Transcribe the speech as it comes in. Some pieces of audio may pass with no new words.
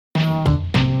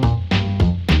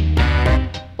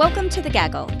Welcome to The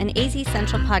Gaggle, an AZ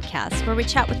Central podcast where we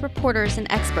chat with reporters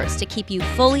and experts to keep you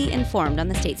fully informed on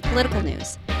the state's political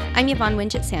news. I'm Yvonne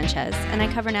Winget-Sanchez, and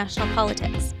I cover national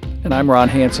politics. And I'm Ron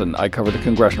Hansen. I cover the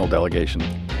congressional delegation.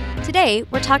 Today,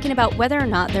 we're talking about whether or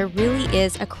not there really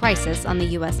is a crisis on the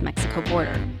U.S. Mexico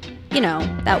border. You know,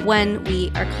 that one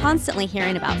we are constantly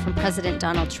hearing about from President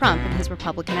Donald Trump and his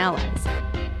Republican allies.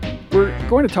 We're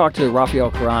going to talk to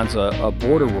Rafael Carranza, a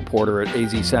border reporter at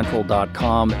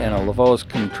azcentral.com and a LaVoz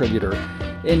contributor,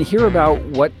 and hear about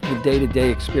what the day-to-day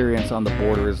experience on the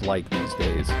border is like these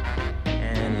days.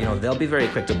 And, they'll be very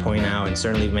quick to point out, and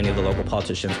certainly many of the local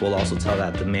politicians will also tell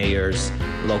that the mayors,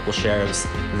 local sheriffs,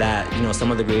 that,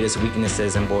 some of the greatest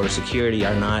weaknesses in border security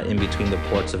are not in between the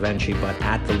ports of entry, but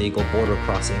at the legal border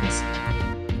crossings.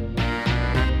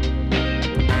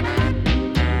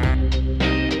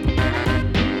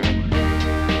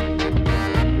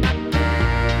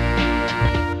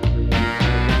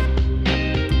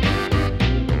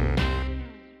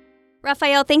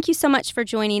 Rafael, thank you so much for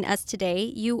joining us today.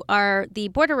 You are the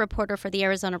border reporter for the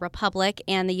Arizona Republic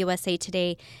and the USA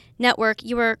Today network.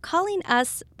 You are calling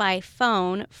us by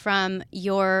phone from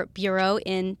your bureau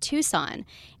in Tucson,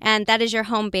 and that is your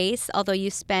home base, although you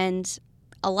spend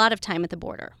a lot of time at the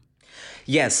border.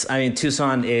 Yes,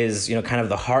 Tucson is, kind of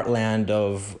the heartland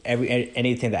of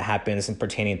anything that happens in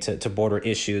pertaining to border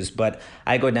issues. But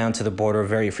I go down to the border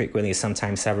very frequently,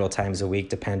 sometimes several times a week,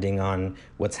 depending on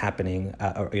what's happening,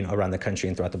 around the country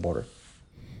and throughout the border.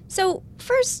 So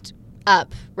first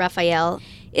up, Rafael,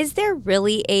 is there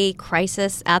really a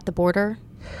crisis at the border?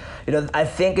 I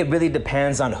think it really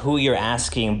depends on who you're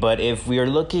asking. But if we are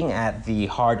looking at the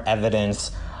hard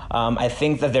evidence, I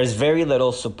think that there's very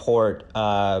little support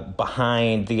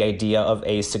behind the idea of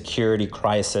a security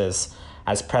crisis,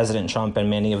 as President Trump and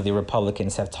many of the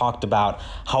Republicans have talked about.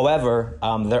 However,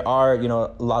 there are,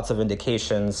 lots of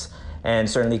indications, and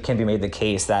certainly can be made the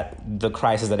case that the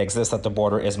crisis that exists at the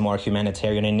border is more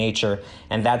humanitarian in nature,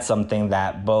 and that's something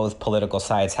that both political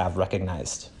sides have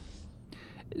recognized.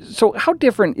 So how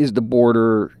different is the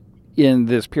border in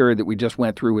this period that we just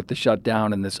went through with the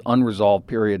shutdown and this unresolved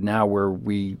period now where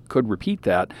we could repeat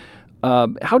that?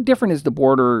 How different is the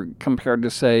border compared to,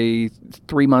 say,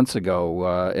 3 months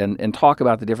ago? And talk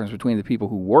about the difference between the people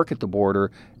who work at the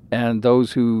border and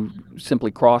those who simply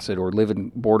cross it or live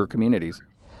in border communities.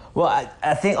 Well,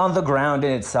 I think on the ground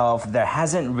in itself, there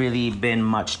hasn't really been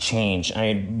much change.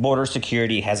 Border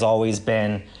security has always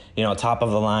been top of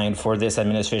the line for this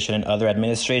administration and other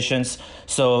administrations.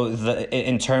 So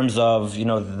in terms of,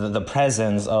 the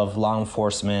presence of law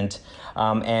enforcement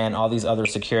and all these other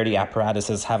security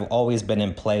apparatuses have always been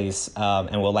in place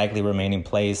and will likely remain in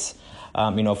place,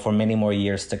 for many more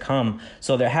years to come.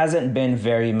 So there hasn't been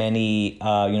very many,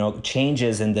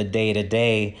 changes in the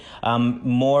day-to-day.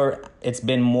 It's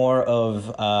been more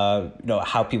of,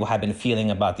 how people have been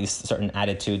feeling about these certain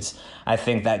attitudes. I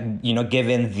think that,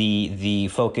 given the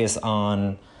focus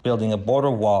on building a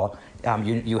border wall,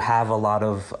 you have a lot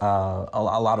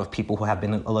of people who have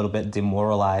been a little bit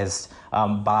demoralized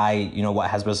by what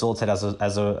has resulted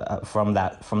from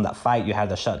that fight. You had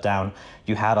the shutdown.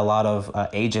 You had a lot of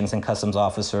agents and customs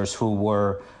officers who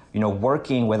were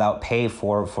working without pay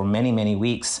for many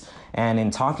weeks. And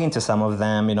in talking to some of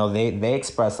them, they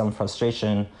expressed some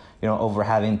frustration over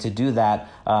having to do that.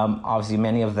 Obviously,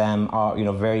 many of them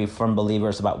are very firm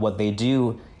believers about what they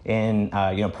do in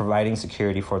providing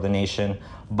security for the nation.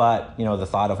 But the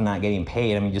thought of not getting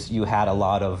paid, you had a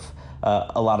lot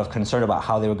of concern about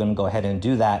how they were going to go ahead and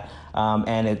do that.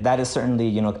 That is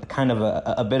certainly kind of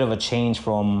a bit of a change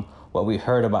from what we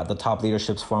heard about the top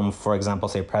leaderships from, for example,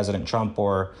 say President Trump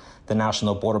or the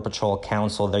National Border Patrol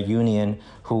Council, their union,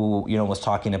 who was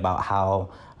talking about how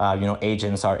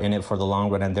agents are in it for the long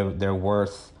run and they're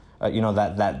worth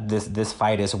that this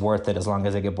fight is worth it as long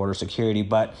as they get border security.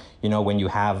 But when you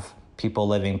have people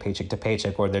living paycheck to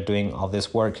paycheck or they're doing all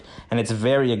this work and it's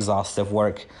very exhaustive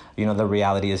work, the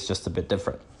reality is just a bit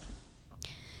different.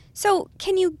 So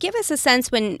can you give us a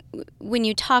sense when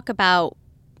you talk about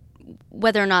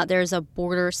whether or not there's a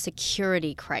border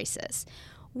security crisis,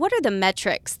 what are the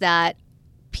metrics that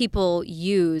people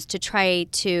use to try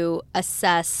to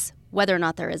assess whether or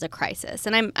not there is a crisis?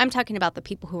 And I'm talking about the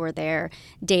people who are there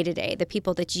day to day, the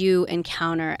people that you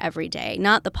encounter every day,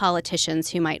 not the politicians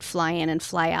who might fly in and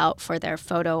fly out for their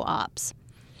photo ops.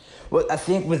 Well, I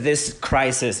think with this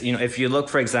crisis, if you look,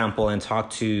 for example, and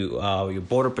talk to your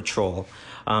Border Patrol,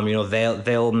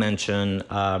 they'll mention,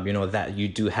 that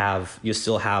you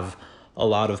still have a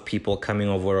lot of people coming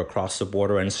over across the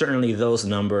border. And certainly those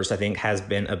numbers, I think, has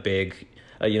been a big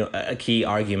a key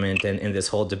argument in this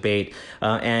whole debate.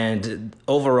 And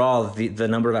overall, the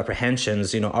number of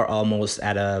apprehensions, are almost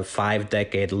at a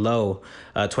 5-decade low.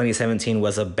 2017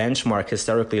 was a benchmark,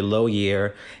 historically low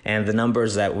year, and the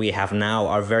numbers that we have now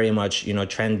are very much,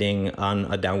 trending on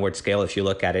a downward scale. If you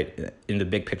look at it in the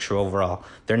big picture overall,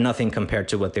 they're nothing compared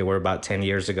to what they were about 10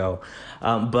 years ago.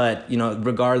 But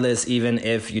regardless, even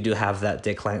if you do have that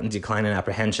decline in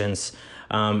apprehensions,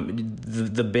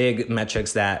 the big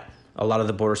metrics that a lot of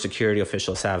the border security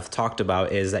officials have talked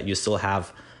about is that you still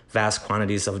have vast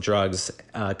quantities of drugs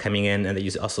coming in, and that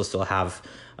you also still have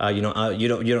you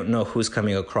don't know who's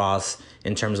coming across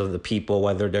in terms of the people,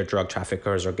 whether they're drug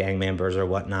traffickers or gang members or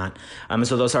whatnot.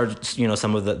 So those are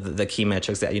some of the key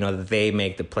metrics that that they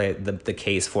make the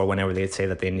case for whenever they say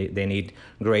that they need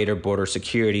greater border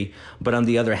security. But on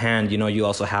the other hand, you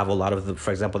also have a lot of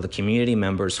for example, the community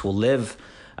members who live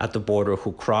at the border,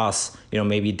 who cross,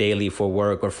 maybe daily for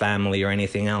work or family or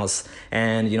anything else.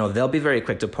 And, they'll be very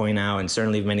quick to point out, and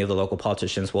certainly many of the local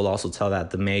politicians will also tell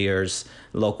that, the mayors,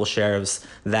 local sheriffs,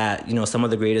 that, some of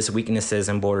the greatest weaknesses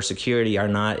in border security are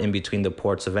not in between the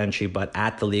ports of entry, but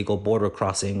at the legal border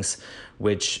crossings,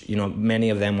 which,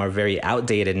 many of them are very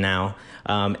outdated now.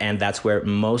 And that's where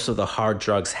most of the hard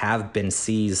drugs have been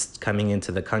seized coming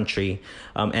into the country.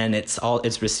 And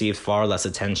it's received far less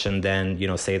attention than,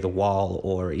 say, the wall,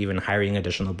 or even hiring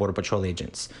additional Border Patrol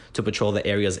agents to patrol the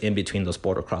areas in between those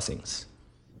border crossings.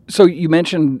 So you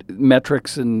mentioned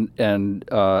metrics and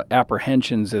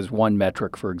apprehensions as one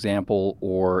metric, for example,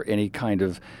 or any kind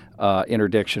of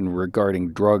interdiction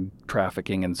regarding drug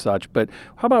trafficking and such. But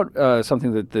how about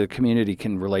something that the community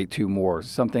can relate to more,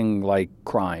 something like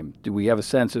crime? Do we have a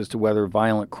sense as to whether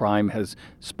violent crime has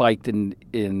spiked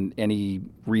in any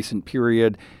recent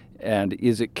period? And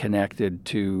is it connected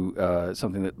to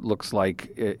something that looks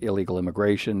like illegal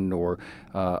immigration or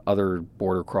other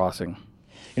border crossing?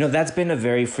 That's been a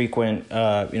very frequent,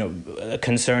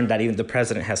 concern that even the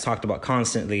president has talked about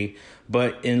constantly.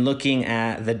 But in looking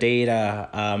at the data,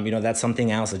 that's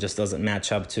something else that just doesn't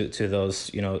match up to those,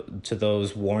 to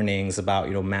those warnings about,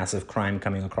 massive crime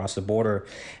coming across the border.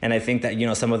 And I think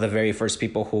that, some of the very first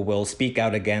people who will speak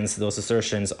out against those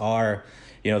assertions are,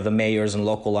 the mayors and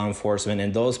local law enforcement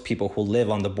and those people who live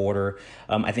on the border.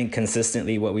 I think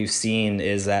consistently what we've seen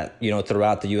is that,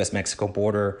 throughout the U.S. Mexico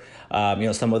border,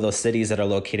 some of those cities that are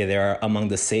located there are among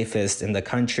the safest in the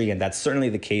country. And that's certainly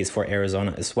the case for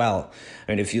Arizona as well.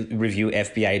 I mean, if you review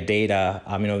FBI data,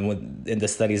 in the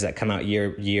studies that come out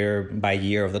year by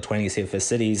year of the 20 safest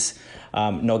cities,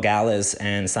 Nogales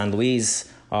and San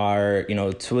Luis are,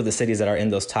 two of the cities that are in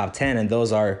those top 10. And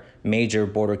those are major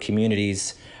border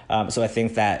communities. So I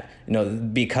think that,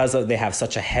 because they have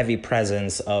such a heavy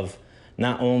presence of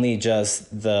not only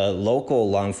just the local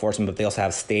law enforcement, but they also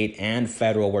have state and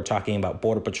federal. We're talking about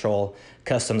Border Patrol,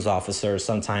 customs officers.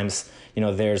 Sometimes,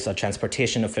 there's a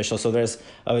transportation official. So there's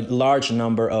a large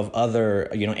number of other,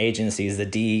 agencies, the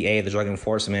DEA, the Drug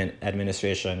Enforcement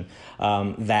Administration,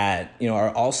 that, are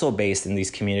also based in these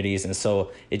communities. And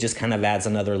so it just kind of adds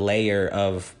another layer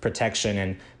of protection.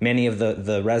 And many of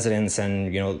the residents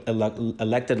and,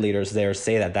 elected leaders there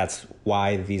say that that's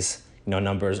why these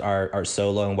numbers are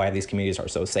so low and why these communities are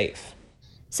so safe.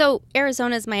 So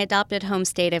Arizona is my adopted home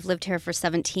state. I've lived here for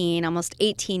 17, almost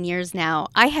 18 years now.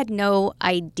 I had no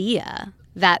idea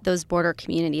that those border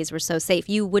communities were so safe.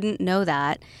 You wouldn't know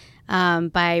that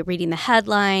by reading the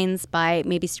headlines, by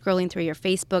maybe scrolling through your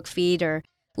Facebook feed or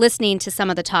listening to some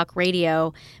of the talk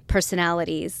radio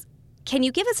personalities. Can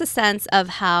you give us a sense of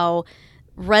how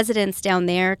residents down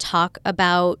there talk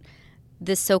about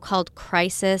this so-called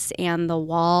crisis and the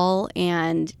wall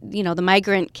and, the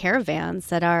migrant caravans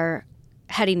that are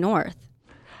heading north?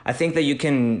 I think that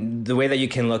the way that you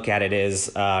can look at it is,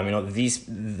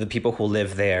 the people who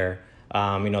live there,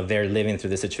 they're living through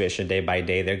the situation day by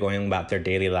day. They're going about their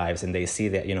daily lives, and they see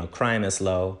that, crime is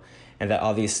low, and that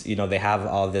all these, they have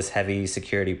all this heavy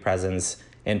security presence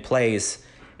in place.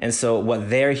 And so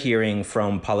what they're hearing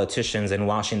from politicians in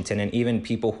Washington and even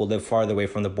people who live farther away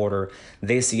from the border,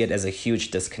 they see it as a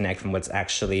huge disconnect from what's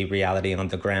actually reality on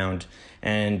the ground.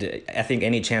 And I think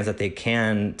any chance that they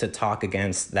can to talk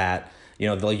against that,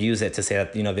 they'll use it to say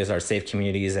that, these are safe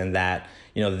communities, and that,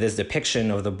 this depiction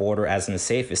of the border as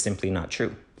unsafe is simply not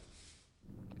true.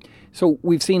 So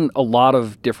we've seen a lot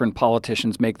of different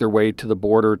politicians make their way to the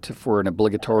border for an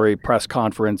obligatory press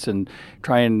conference and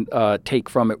try and take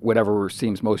from it whatever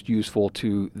seems most useful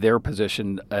to their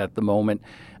position at the moment.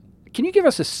 Can you give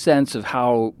us a sense of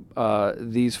how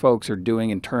these folks are doing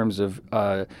in terms of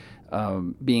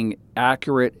being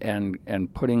accurate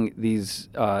and putting these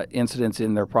incidents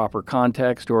in their proper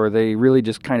context, or are they really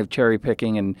just kind of cherry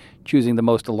picking and choosing the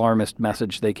most alarmist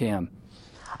message they can?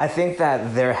 I think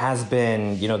that there has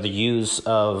been, the use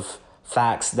of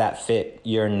facts that fit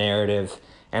your narrative.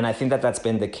 And I think that that's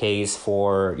been the case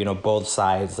for, both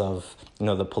sides of,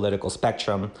 the political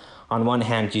spectrum. On one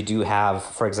hand, you do have,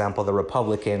 for example, the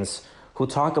Republicans who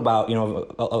talk about,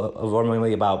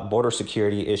 overwhelmingly about border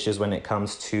security issues when it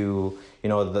comes to,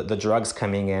 the drugs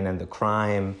coming in and the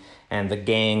crime and the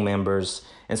gang members.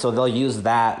 And so they'll use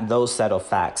those set of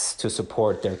facts to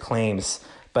support their claims.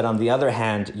 But on the other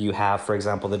hand, you have, for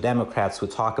example, the Democrats who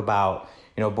talk about,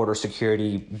 border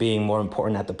security being more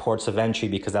important at the ports of entry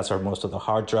because that's where most of the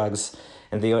hard drugs.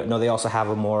 And they also have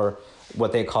a more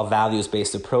what they call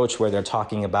values-based approach where they're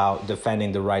talking about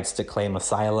defending the rights to claim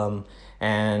asylum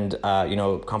and,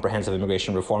 comprehensive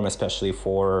immigration reform, especially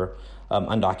for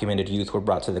undocumented youth who were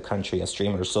brought to the country as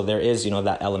streamers. So there is,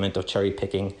 that element of cherry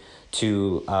picking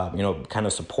to, kind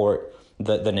of support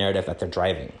the narrative that they're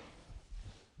driving.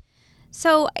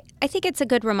 So I think it's a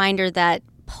good reminder that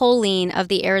polling of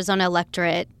the Arizona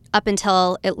electorate up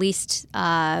until at least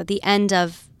the end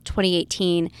of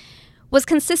 2018 was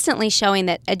consistently showing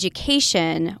that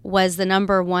education was the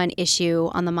number one issue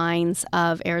on the minds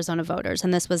of Arizona voters.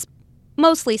 And this was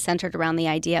mostly centered around the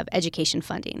idea of education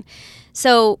funding.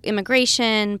 So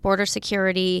immigration, border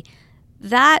security,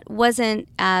 that wasn't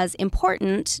as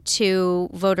important to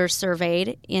voters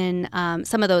surveyed in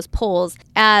some of those polls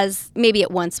as maybe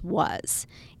it once was.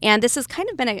 And this has kind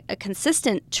of been a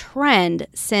consistent trend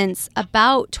since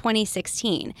about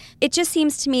 2016. It just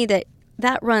seems to me that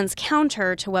that runs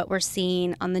counter to what we're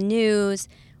seeing on the news,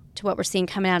 to what we're seeing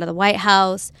coming out of the White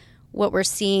House, what we're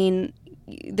seeing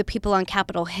the people on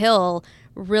Capitol Hill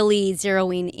really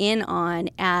zeroing in on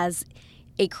as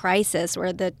a crisis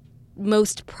or the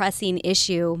most pressing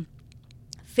issue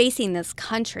facing this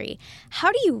country.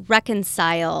 How do you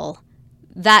reconcile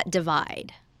that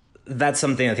divide? That's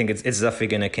something I think it's definitely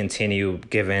going to continue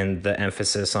given the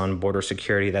emphasis on border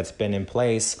security that's been in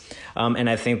place. And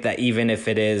I think that even if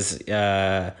it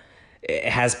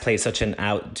has played such an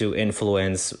outdo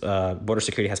influence, border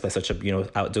security has played such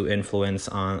a outdo influence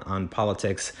on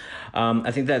politics.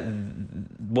 I think that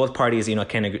both parties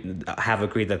have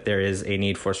agreed that there is a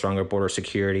need for stronger border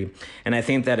security, and I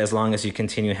think that as long as you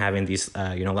continue having these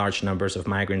large numbers of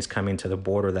migrants coming to the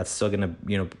border, that's still going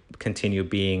to continue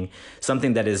being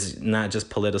something that is not just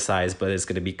politicized, but is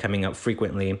going to be coming up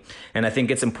frequently. And I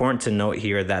think it's important to note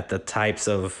here that the types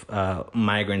of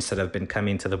migrants that have been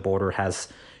coming to the border has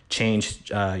changed,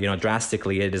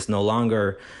 drastically. It is no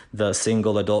longer the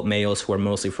single adult males who are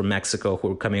mostly from Mexico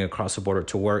who are coming across the border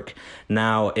to work.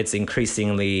 Now it's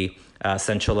increasingly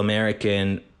Central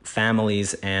American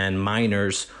families and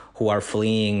minors who are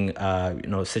fleeing,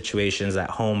 situations at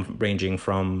home ranging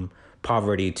from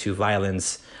poverty to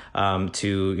violence,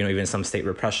 to even some state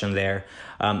repression there.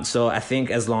 So I think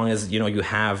as long as you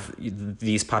have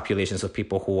these populations of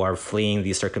people who are fleeing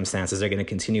these circumstances, they're going to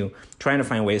continue trying to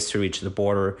find ways to reach the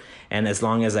border. And as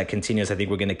long as that continues, I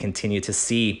think we're going to continue to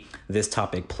see this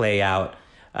topic play out,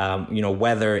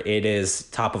 whether it is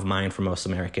top of mind for most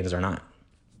Americans or not.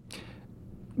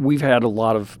 We've had a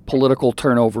lot of political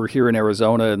turnover here in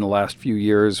Arizona in the last few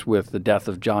years with the death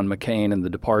of John McCain and the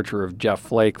departure of Jeff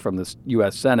Flake from the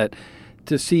U.S. Senate.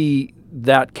 To see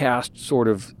that cast sort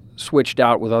of switched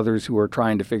out with others who are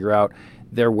trying to figure out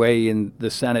their way in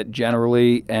the Senate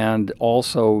generally, and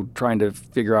also trying to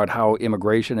figure out how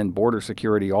immigration and border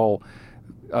security all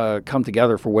come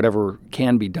together for whatever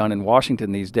can be done in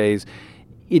Washington these days.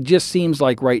 It just seems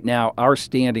like right now our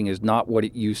standing is not what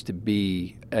it used to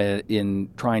be in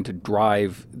trying to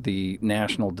drive the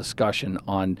national discussion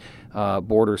on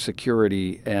border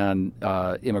security and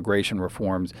immigration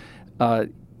reforms.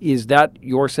 Is that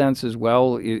your sense as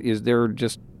well? Is there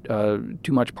just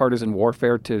too much partisan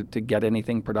warfare to get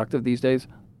anything productive these days?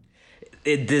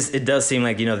 It does seem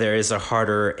like there is a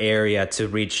harder area to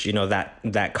reach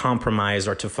that compromise,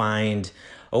 or to find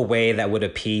a way that would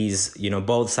appease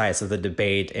both sides of the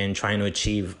debate and trying to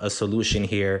achieve a solution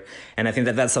here. And I think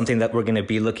that that's something that we're going to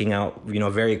be looking out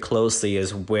very closely,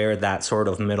 is where that sort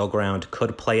of middle ground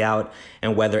could play out,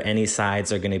 and whether any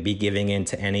sides are going to be giving in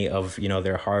to any of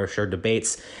their harsher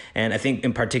debates. And I think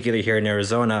in particular here in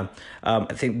Arizona,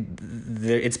 I think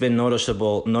it's been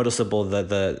noticeable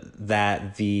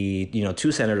that the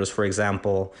two senators, for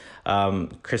example,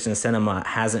 Kristen Sinema,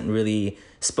 hasn't really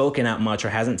spoken out much or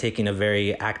hasn't taken a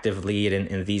very active lead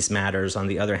in these matters. On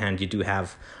the other hand, you do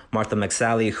have Martha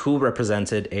McSally, who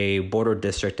represented a border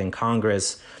district in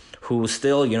Congress, who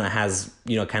still has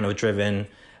kind of driven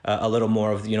a little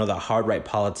more of, the hard right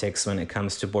politics when it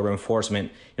comes to border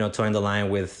enforcement, toeing the line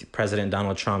with President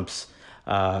Donald Trump's,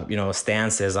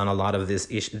 stances on a lot of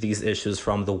these issues,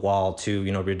 from the wall to,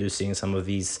 reducing some of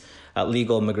these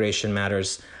legal immigration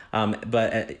matters.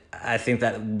 But I think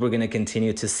that we're going to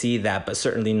continue to see that, but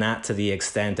certainly not to the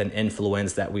extent and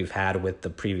influence that we've had with the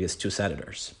previous two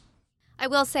senators. I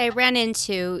will say I ran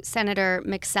into Senator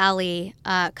McSally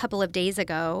a couple of days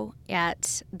ago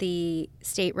at the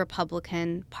state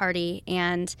Republican Party,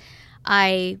 and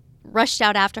I rushed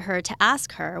out after her to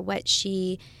ask her what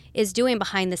she is doing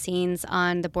behind the scenes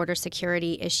on the border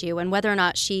security issue and whether or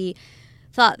not she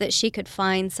thought that she could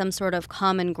find some sort of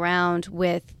common ground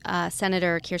with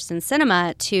Senator Kyrsten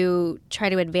Sinema to try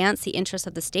to advance the interests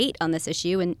of the state on this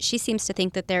issue. And she seems to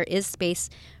think that there is space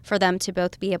for them to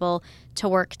both be able to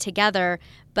work together.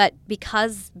 But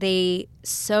because they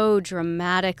so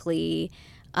dramatically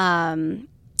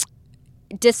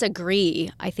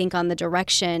disagree, I think, on the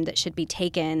direction that should be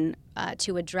taken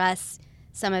to address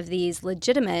some of these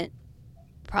legitimate,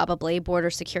 probably, border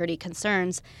security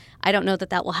concerns, I don't know that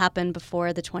that will happen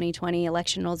before the 2020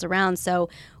 election rolls around. So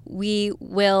we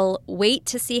will wait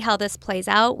to see how this plays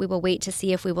out. We will wait to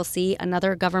see if we will see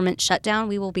another government shutdown.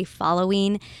 We will be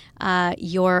following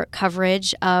your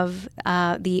coverage of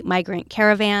the migrant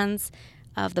caravans,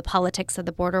 of the politics of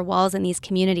the border walls in these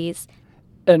communities.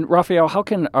 And Rafael, how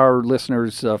can our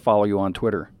listeners follow you on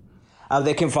Twitter?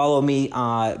 They can follow me.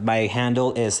 My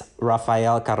handle is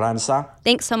Rafael Carranza.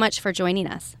 Thanks so much for joining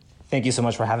us. Thank you so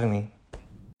much for having me.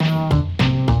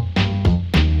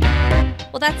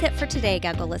 Well, that's it for today,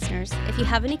 Gaggle listeners. If you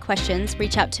have any questions,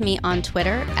 reach out to me on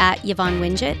Twitter at Yvonne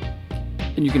Winget.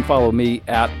 And you can follow me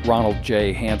at Ronald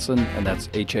J. Hansen, and that's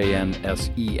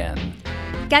Hansen.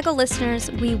 Gaggle listeners,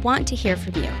 we want to hear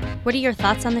from you. What are your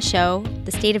thoughts on the show,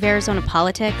 the state of Arizona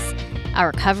politics,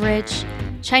 our coverage?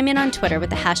 Chime in on Twitter with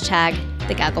the hashtag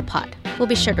 #TheGagglePod. We'll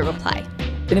be sure to reply.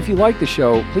 And if you like the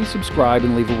show, please subscribe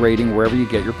and leave a rating wherever you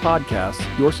get your podcasts.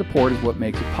 Your support is what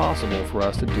makes it possible for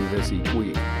us to do this each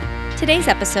week. Today's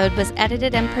episode was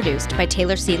edited and produced by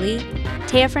Taylor Seeley,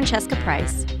 Taya Francesca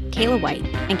Price, Kayla White,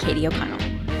 and Katie O'Connell.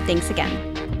 Thanks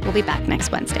again. We'll be back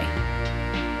next Wednesday.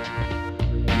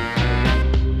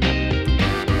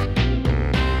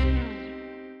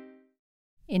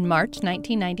 In March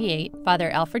 1998, Father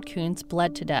Alfred Kuntz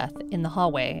bled to death in the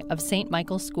hallway of St.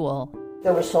 Michael's School.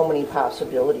 There were so many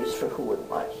possibilities for who would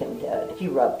want him dead. He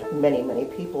rubbed many, many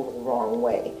people the wrong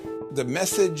way. The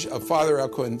message of Father Al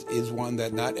Kuntz is one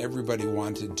that not everybody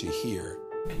wanted to hear.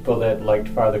 People that liked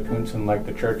Father Kuntz and liked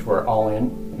the church were all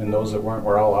in, and those that weren't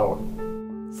were all out.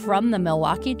 From the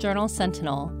Milwaukee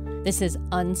Journal-Sentinel, this is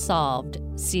Unsolved,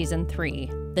 Season 3,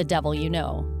 The Devil You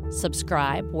Know.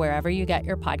 Subscribe wherever you get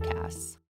your podcasts.